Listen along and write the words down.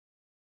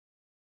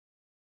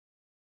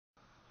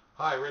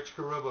Hi, Rich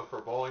Carrubba for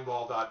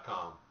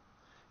bowlingball.com.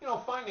 You know,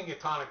 finding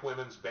Etonic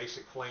women's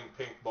basic flame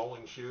pink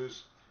bowling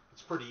shoes,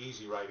 it's pretty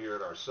easy right here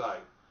at our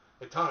site.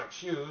 Etonic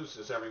shoes,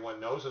 as everyone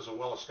knows, is a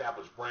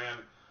well-established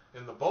brand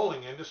in the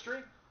bowling industry,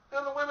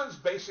 and the women's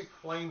basic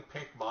flame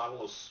pink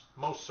model is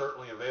most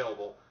certainly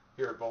available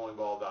here at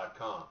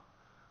bowlingball.com.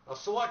 Now,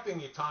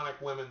 selecting Etonic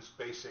women's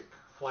basic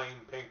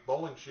flame pink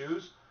bowling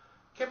shoes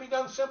can be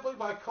done simply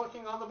by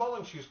clicking on the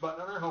bowling shoes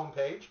button on our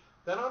homepage,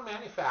 then on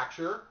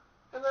manufacturer,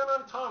 and then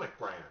on Etonic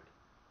brand.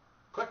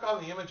 Click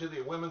on the image of the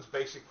women's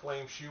basic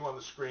flame shoe on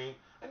the screen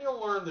and you'll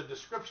learn the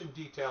description,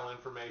 detail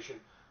information,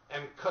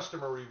 and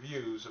customer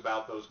reviews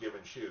about those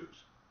given shoes.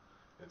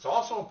 It's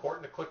also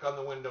important to click on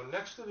the window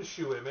next to the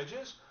shoe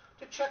images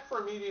to check for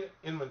immediate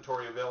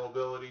inventory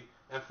availability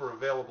and for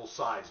available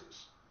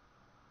sizes.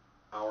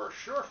 Our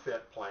Sure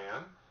Fit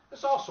plan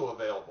is also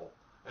available,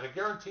 and it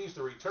guarantees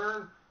the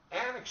return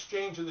and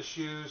exchange of the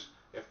shoes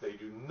if they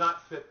do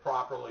not fit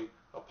properly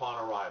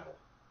upon arrival.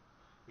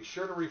 Be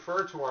sure to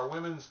refer to our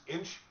women's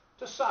inch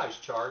to size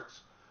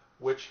charts,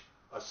 which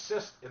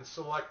assist in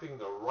selecting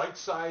the right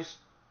size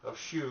of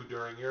shoe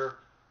during your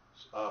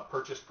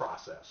purchase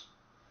process.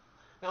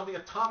 Now, the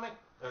Etonic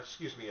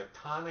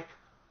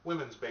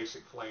women's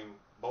basic flame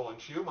bowling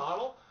shoe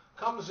model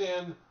comes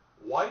in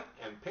white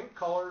and pink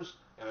colors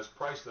and is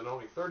priced at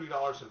only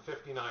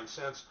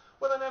 $30.59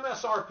 with an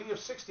MSRP of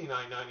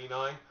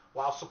 $69.99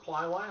 while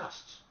supply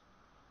lasts.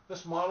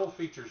 This model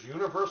features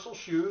universal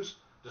shoes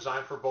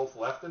designed for both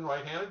left and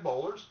right-handed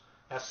bowlers,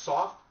 has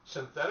soft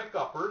synthetic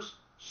uppers,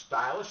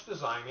 stylish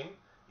designing,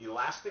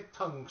 elastic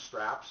tongue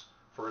straps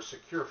for a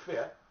secure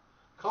fit,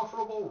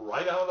 comfortable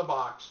right out of the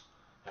box,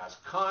 has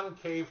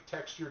concave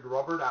textured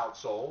rubbered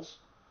outsoles,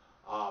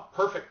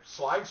 perfect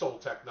slide sole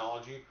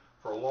technology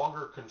for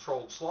longer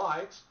controlled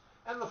slides,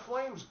 and the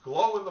flames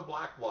glow in the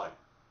black light.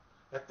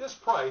 At this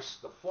price,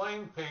 the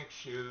flame pink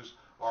shoes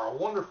are a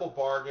wonderful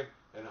bargain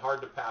and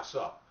hard to pass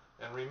up.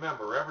 And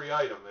remember, every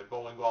item at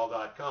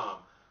bowlingball.com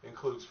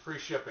includes free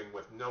shipping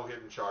with no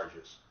hidden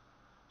charges.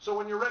 So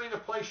when you're ready to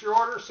place your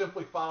order,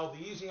 simply follow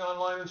the easy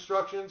online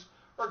instructions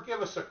or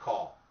give us a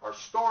call. Our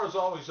store is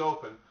always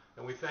open,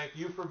 and we thank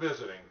you for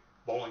visiting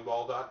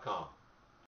bowlingball.com.